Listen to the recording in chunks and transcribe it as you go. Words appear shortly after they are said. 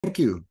Thank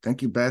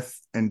you, Beth,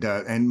 and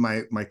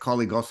my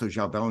colleague also,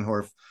 João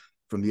Bellenhorf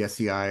from the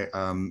SCI,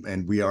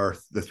 and we are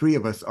the three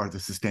of us are the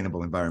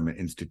Sustainable Environment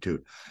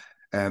Institute.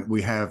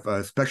 We have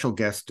a special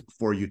guest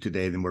for you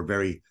today, and we're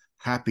very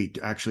happy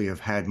to actually have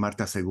had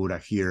Marta Segura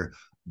here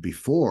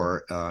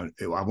before. I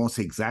won't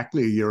say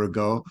exactly a year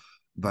ago,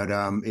 but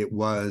it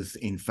was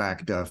in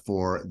fact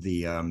for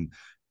the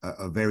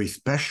a very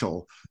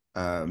special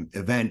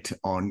event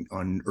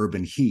on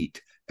urban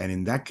heat. And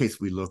in that case,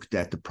 we looked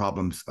at the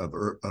problems of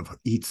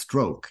heat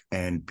stroke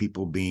and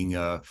people being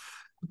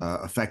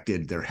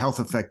affected, their health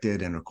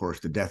affected, and of course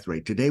the death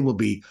rate. Today we'll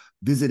be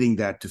visiting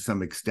that to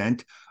some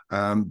extent,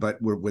 but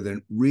we're with a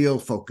real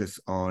focus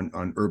on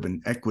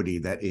urban equity,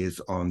 that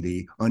is on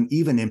the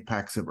uneven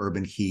impacts of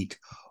urban heat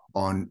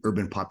on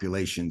urban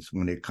populations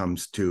when it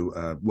comes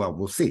to, well,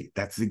 we'll see.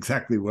 That's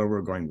exactly where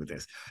we're going with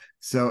this.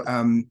 So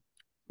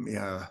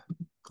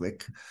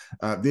click.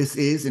 This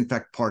is, in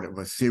fact, part of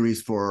a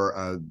series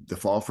for the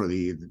fall for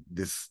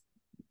this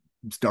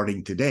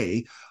starting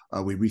today.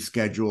 We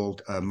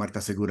rescheduled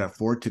Marta Segura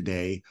for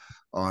today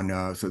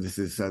on, so this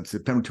is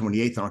September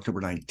 28th and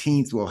October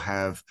 19th. We'll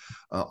have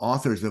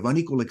authors of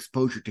Unequal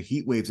Exposure to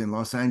Heat Waves in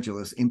Los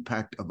Angeles,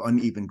 Impact of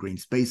Uneven Green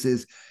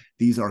Spaces.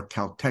 These are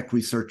Caltech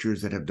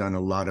researchers that have done a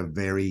lot of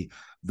very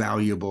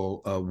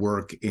valuable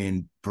work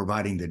in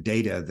providing the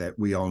data that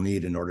we all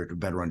need in order to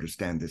better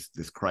understand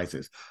this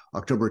crisis.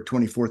 October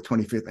 24th,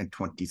 25th, and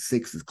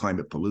 26th is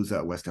Climate Palooza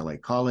at West LA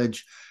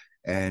College.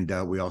 And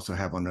we also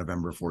have on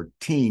November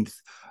 14th,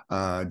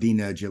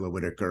 Dina Gilla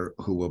Whitaker,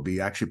 who will be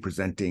actually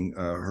presenting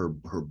her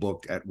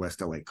book at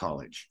West LA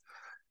College.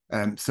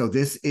 So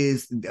this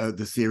is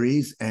the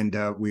series, and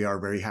we are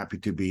very happy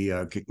to be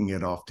kicking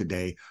it off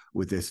today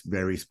with this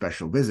very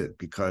special visit,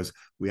 because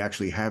we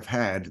actually have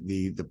had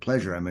the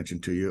pleasure, I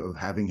mentioned to you, of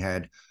having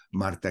had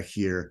Marta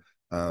here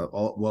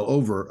well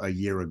over a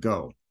year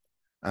ago.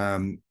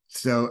 That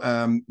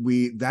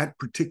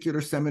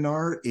particular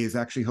seminar is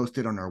actually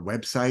hosted on our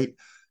website.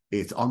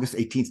 It's August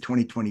 18th,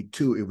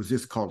 2022. It was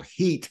just called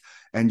Heat.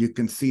 And you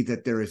can see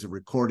that there is a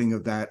recording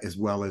of that, as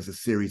well as a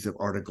series of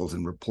articles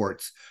and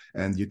reports.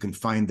 And you can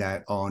find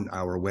that on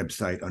our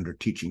website under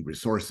Teaching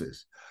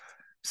Resources.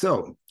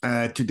 So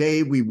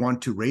today we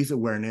want to raise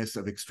awareness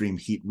of extreme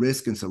heat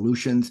risk and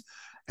solutions,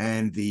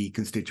 and the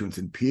constituents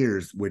and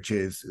peers, which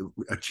is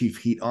a chief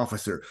heat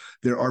officer.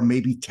 There are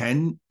maybe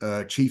 10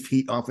 chief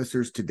heat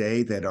officers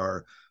today that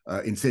are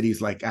in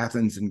cities like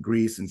Athens and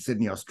Greece and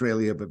Sydney,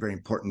 Australia, but very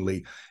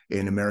importantly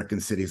in American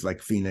cities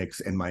like Phoenix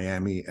and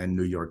Miami and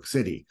New York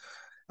City.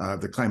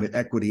 The Climate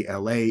Equity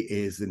LA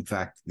is, in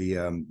fact,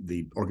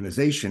 the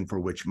organization for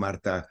which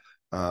Marta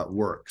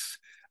works.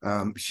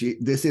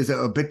 This is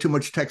a bit too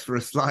much text for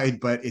a slide,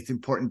 but it's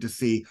important to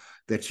see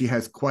that she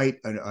has quite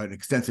an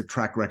extensive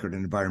track record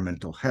in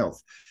environmental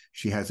health.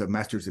 She has a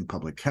master's in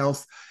public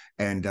health,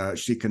 and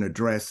she can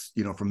address,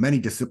 from many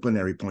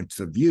disciplinary points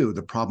of view,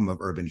 the problem of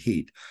urban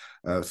heat.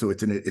 So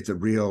it's a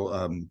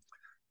real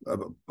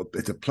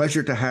it's a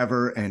pleasure to have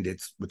her, and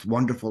it's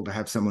wonderful to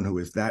have someone who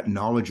is that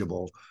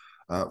knowledgeable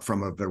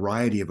from a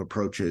variety of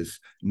approaches,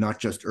 not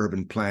just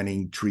urban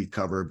planning, tree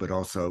cover, but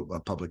also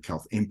public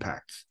health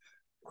impacts.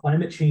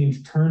 Climate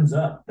change turns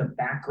up the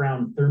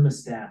background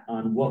thermostat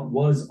on what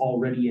was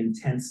already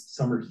intense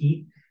summer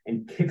heat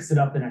and kicks it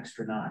up an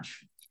extra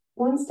notch.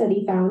 One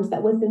study found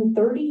that within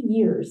 30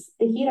 years,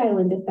 the heat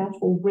island effect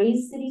will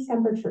raise city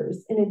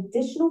temperatures an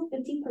additional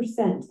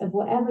 50% of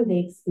whatever they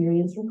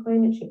experience from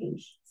climate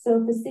change. So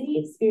if the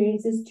city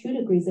experiences 2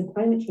 degrees of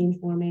climate change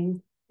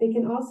warming, they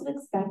can also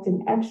expect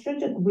an extra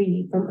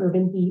degree from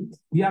urban heat.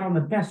 We are on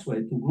a pathway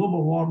to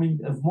global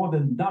warming of more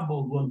than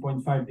double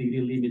 1.5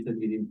 degree limited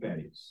within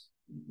Paris.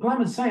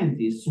 Climate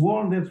scientists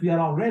warn that we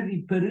are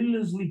already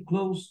perilously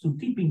close to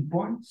tipping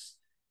points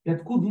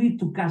that could lead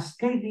to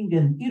cascading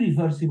and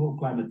irreversible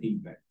climate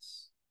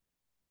impacts.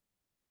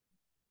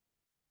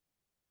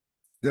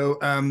 So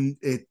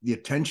the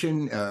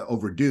attention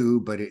overdue,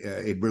 but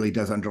it really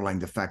does underline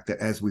the fact that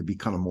as we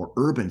become a more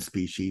urban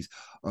species,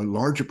 a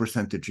larger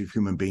percentage of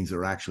human beings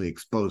are actually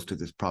exposed to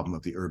this problem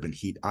of the urban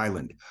heat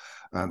island.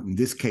 In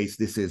this case,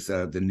 this is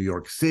the New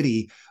York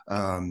City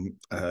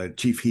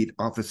chief heat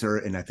officer,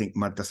 and I think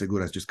Marta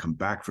Segura has just come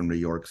back from New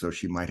York, so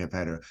she might have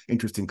had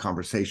interesting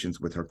conversations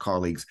with her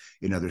colleagues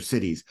in other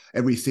cities.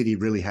 Every city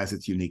really has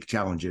its unique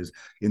challenges.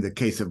 In the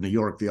case of New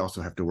York, they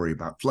also have to worry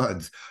about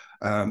floods.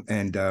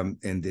 And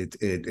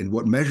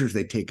what measures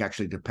they take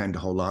actually depend a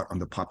whole lot on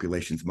the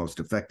populations most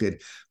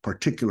affected,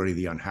 particularly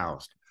the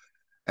unhoused.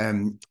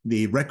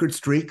 The record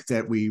streak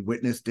that we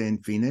witnessed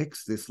in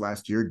Phoenix this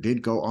last year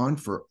did go on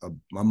for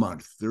a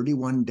month,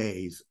 31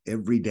 days,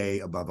 every day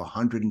above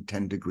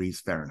 110 degrees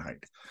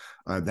Fahrenheit.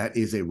 That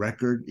is a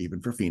record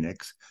even for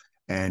Phoenix.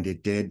 And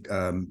it did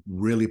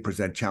really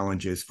present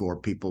challenges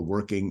for people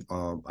working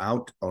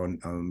out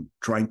on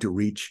trying to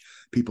reach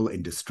people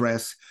in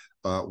distress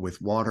with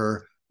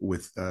water,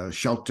 with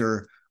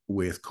shelter,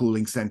 with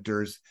cooling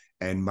centers.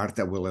 And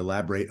Marta will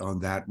elaborate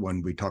on that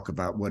when we talk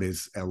about what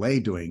is LA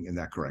doing in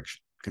that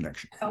correction.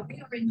 connection. So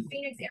we are in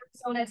Phoenix,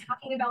 Arizona,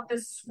 talking about the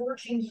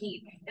scorching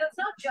heat. Now, it's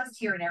not just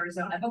here in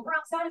Arizona, but we're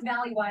outside of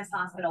Valley Wise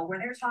Hospital, where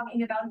they're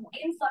talking about an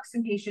influx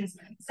in patients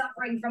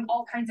suffering from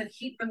all kinds of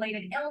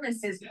heat-related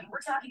illnesses.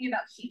 We're talking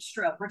about heat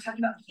stroke. We're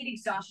talking about heat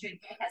exhaustion,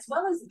 as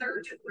well as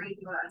third-degree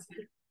burns.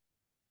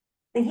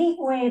 The heat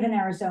wave in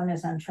Arizona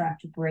is on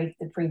track to break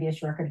the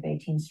previous record of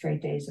 18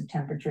 straight days of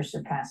temperature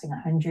surpassing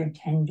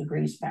 110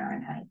 degrees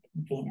Fahrenheit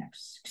in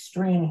Phoenix.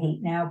 Extreme heat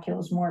now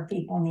kills more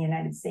people in the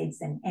United States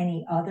than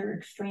any other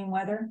extreme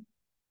weather.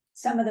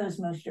 Some of those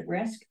most at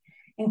risk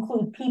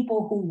include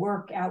people who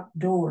work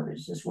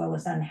outdoors, as well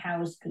as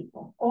unhoused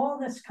people. All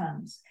this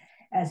comes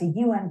as a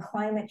UN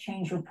climate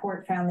change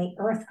report found the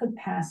Earth could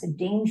pass a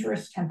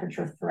dangerous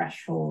temperature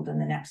threshold in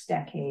the next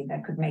decade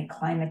that could make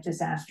climate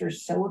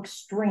disasters so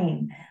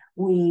extreme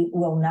we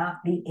will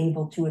not be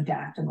able to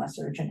adapt unless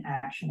urgent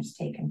action is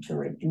taken to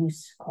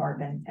reduce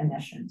carbon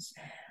emissions.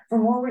 For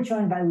more, we're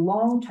joined by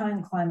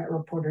longtime climate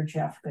reporter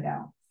Jeff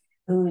Goodell,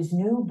 whose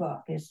new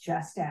book is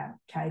just out,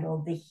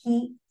 titled "The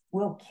Heat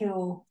Will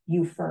Kill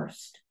You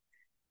First: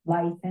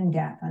 Life and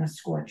Death on a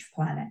Scorched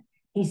Planet."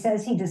 He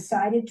says he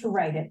decided to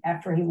write it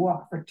after he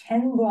walked for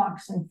 10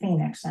 blocks in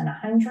Phoenix on a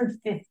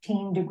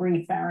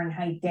 115-degree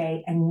Fahrenheit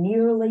day and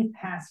nearly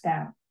passed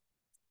out,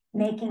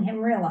 making him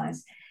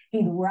realize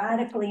he'd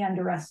radically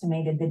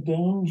underestimated the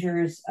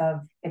dangers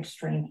of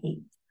extreme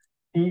heat.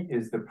 Heat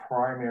is the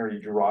primary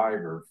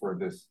driver for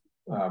this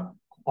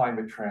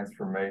climate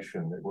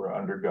transformation that we're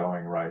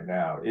undergoing right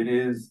now. It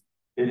is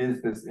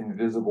this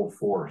invisible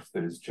force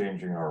that is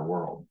changing our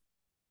world.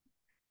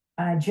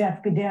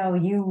 Jeff Goodell,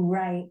 you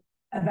write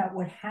about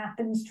what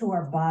happens to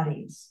our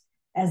bodies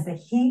as the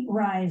heat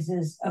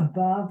rises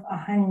above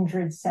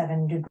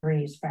 107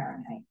 degrees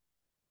Fahrenheit.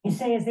 You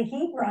say as the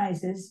heat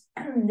rises,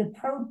 the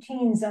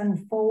proteins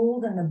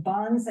unfold and the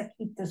bonds that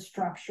keep the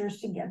structures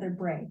together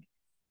break.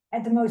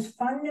 At the most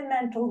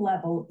fundamental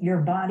level, your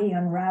body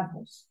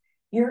unravels.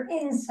 Your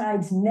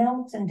insides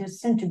melt and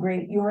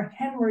disintegrate. You're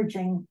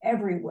hemorrhaging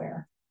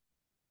everywhere.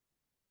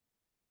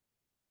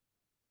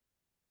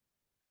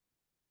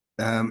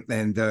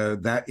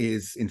 That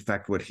is, in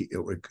fact, what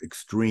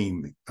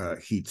extreme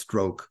heat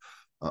stroke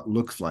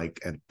looks like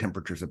at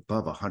temperatures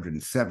above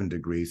 107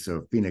 degrees.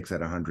 So Phoenix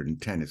at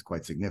 110 is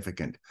quite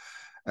significant.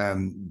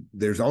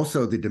 There's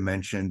also the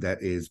dimension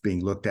that is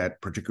being looked at,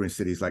 particularly in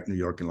cities like New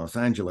York and Los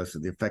Angeles,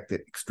 of the effect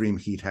that extreme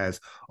heat has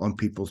on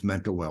people's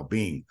mental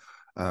well-being.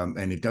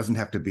 And it doesn't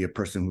have to be a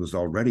person who's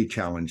already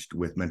challenged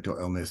with mental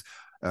illness.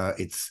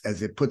 It's,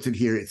 as it puts it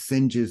here, it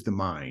singes the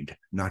mind,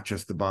 not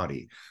just the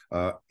body.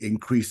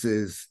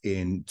 Increases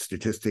in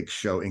statistics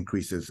show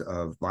increases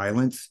of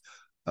violence,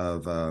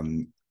 of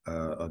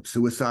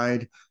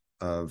suicide,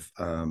 of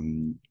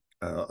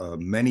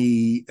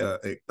many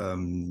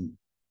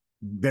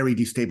very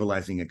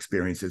destabilizing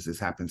experiences. This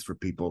happens for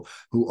people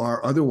who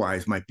are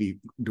otherwise might be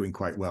doing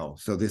quite well.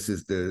 So this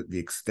is the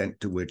extent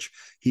to which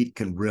heat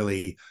can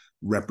really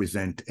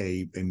represent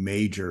a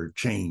major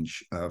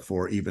change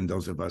for even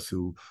those of us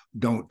who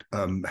don't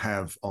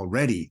have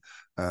already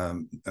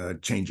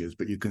changes.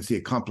 But you can see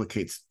it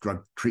complicates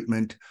drug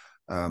treatment.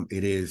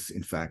 It is,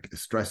 in fact, a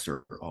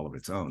stressor all of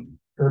its own.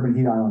 Urban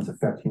heat islands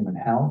affect human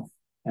health,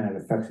 and it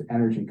affects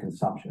energy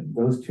consumption.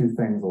 Those two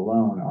things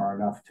alone are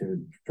enough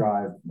to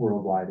drive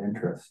worldwide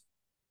interest.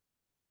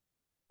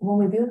 When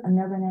we build an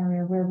urban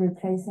area, we're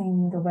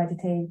replacing the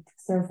vegetated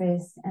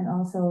surface and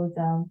also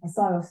the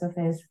soil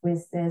surface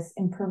with this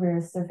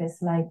impervious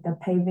surface like the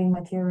paving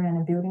material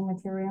and the building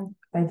material.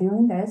 By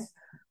doing this,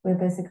 we're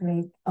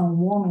basically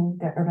warming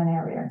the urban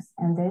areas,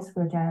 and this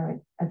will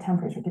generate a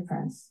temperature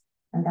difference,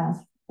 and that's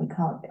what we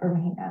call it the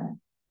urban heat island.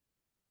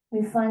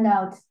 We find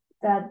out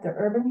that the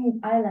urban heat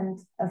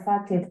island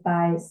affected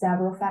by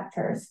several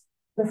factors.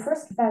 The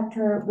first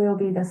factor will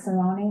be the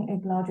surrounding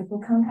ecological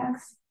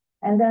context,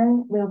 and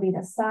then will be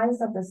the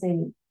size of the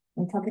city.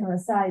 When talking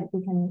about size,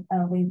 we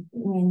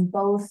mean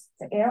both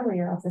the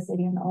area of the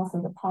city and also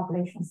the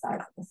population size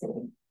of the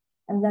city.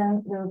 And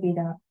then will be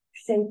the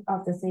shape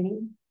of the city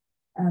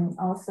and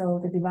also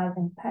the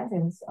development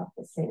patterns of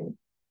the city.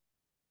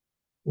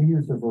 We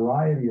used a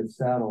variety of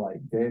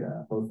satellite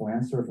data, both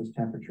land surface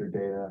temperature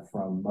data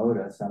from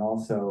MODIS and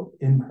also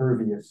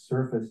impervious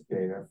surface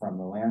data from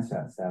the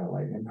Landsat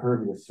satellite.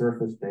 Impervious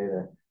surface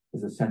data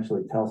is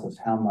essentially tells us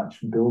how much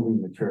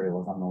building material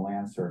is on the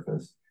land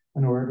surface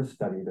in order to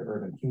study the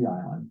urban heat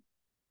island.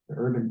 The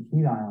urban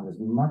heat island is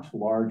much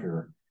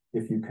larger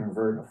if you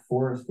convert a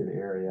forested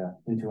area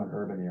into an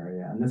urban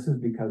area. And this is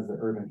because the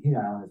urban heat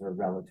island is a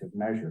relative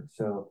measure.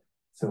 So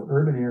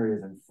urban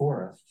areas and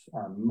forests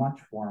are much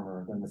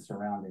warmer than the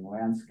surrounding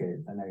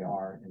landscape than they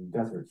are in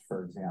deserts,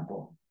 for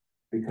example,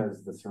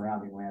 because the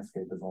surrounding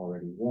landscape is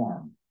already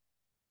warm.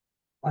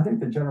 I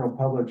think the general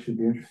public should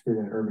be interested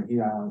in urban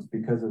heat islands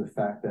because of the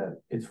fact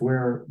that it's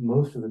where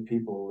most of the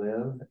people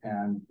live.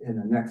 And in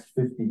the next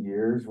 50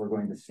 years, we're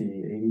going to see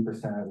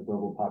 80% of the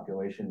global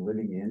population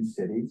living in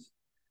cities.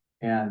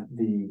 And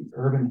the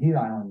urban heat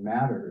island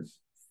matters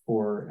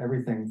for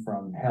everything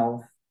from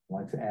health,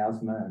 like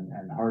asthma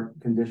and heart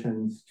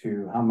conditions,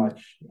 to how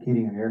much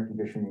heating and air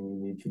conditioning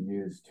you need to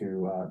use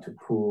to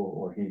cool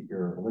or heat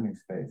your living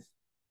space.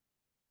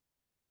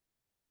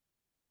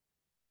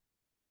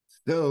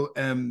 So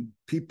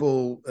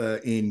people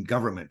in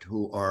government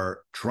who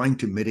are trying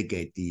to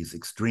mitigate these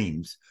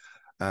extremes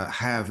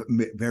have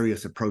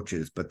various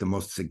approaches, but the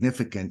most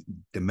significant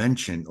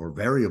dimension or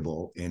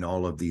variable in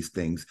all of these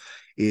things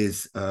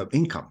is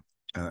income.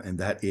 And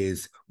that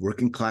is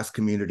working class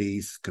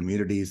communities,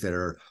 communities that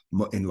are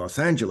in Los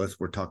Angeles.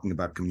 We're talking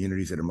about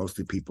communities that are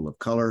mostly people of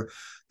color,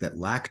 that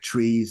lack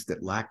trees,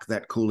 that lack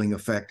that cooling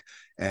effect.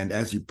 And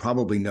as you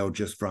probably know,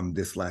 just from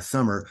this last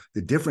summer,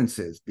 the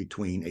differences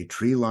between a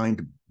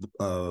tree-lined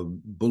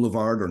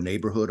boulevard or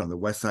neighborhood on the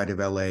west side of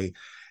LA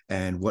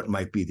and what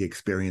might be the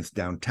experience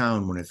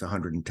downtown when it's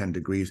 110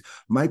 degrees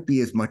might be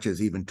as much as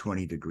even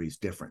 20 degrees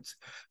difference.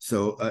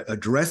 So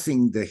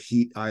addressing the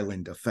heat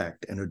island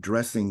effect and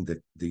addressing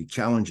the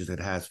challenges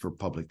it has for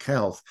public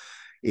health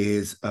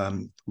is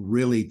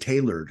really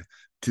tailored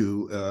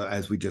to,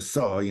 as we just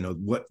saw, you know,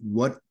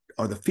 what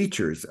are the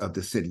features of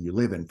the city you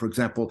live in. For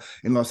example,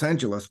 in Los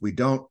Angeles, we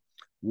don't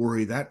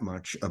worry that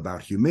much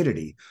about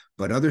humidity,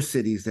 but other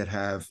cities that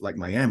have, like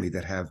Miami,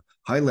 that have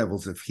high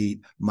levels of heat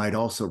might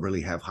also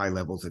really have high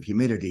levels of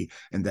humidity,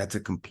 and that's a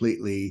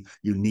completely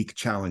unique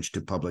challenge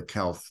to public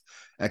health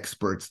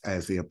experts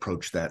as they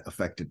approach that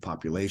affected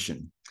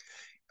population.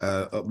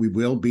 We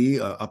will be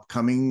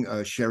upcoming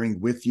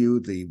sharing with you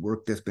the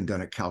work that's been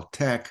done at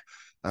Caltech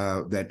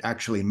that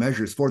actually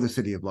measures for the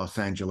city of Los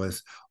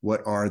Angeles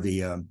what are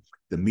the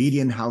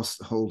median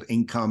household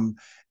income,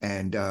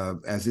 and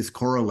as this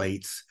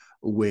correlates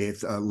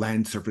with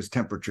land surface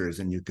temperatures.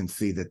 And you can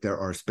see that there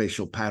are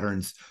spatial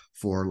patterns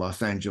for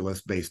Los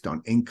Angeles based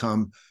on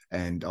income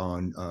and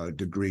on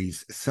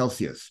degrees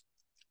Celsius,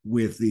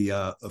 with the,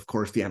 of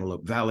course, the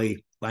Antelope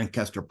Valley,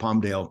 Lancaster,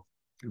 Palmdale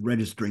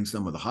registering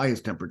some of the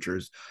highest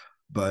temperatures,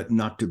 but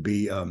not to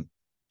be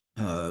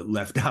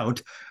left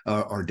out,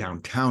 our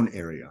downtown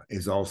area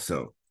is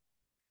also.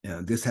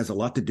 This has a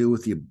lot to do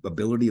with the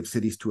ability of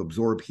cities to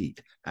absorb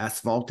heat.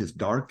 Asphalt is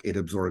dark, it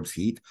absorbs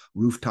heat.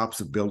 Rooftops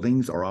of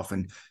buildings are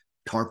often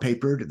tar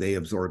papered, they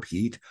absorb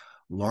heat.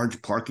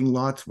 Large parking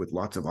lots with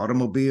lots of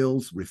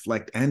automobiles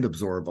reflect and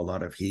absorb a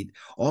lot of heat.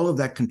 All of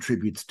that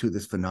contributes to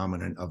this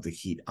phenomenon of the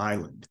heat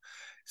island.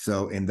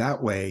 So in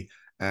that way,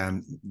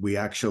 we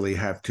actually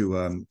have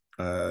to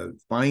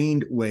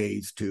find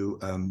ways to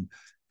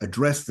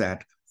address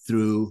that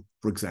through,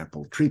 for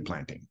example, tree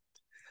planting.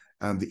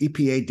 The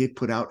EPA did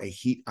put out a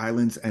heat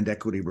islands and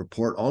equity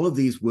report. All of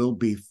these will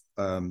be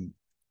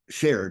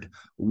shared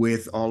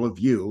with all of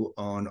you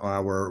on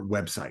our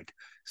website.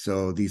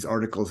 So these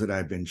articles that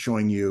I've been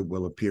showing you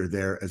will appear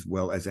there, as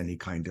well as any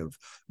kind of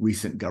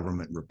recent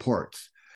government reports.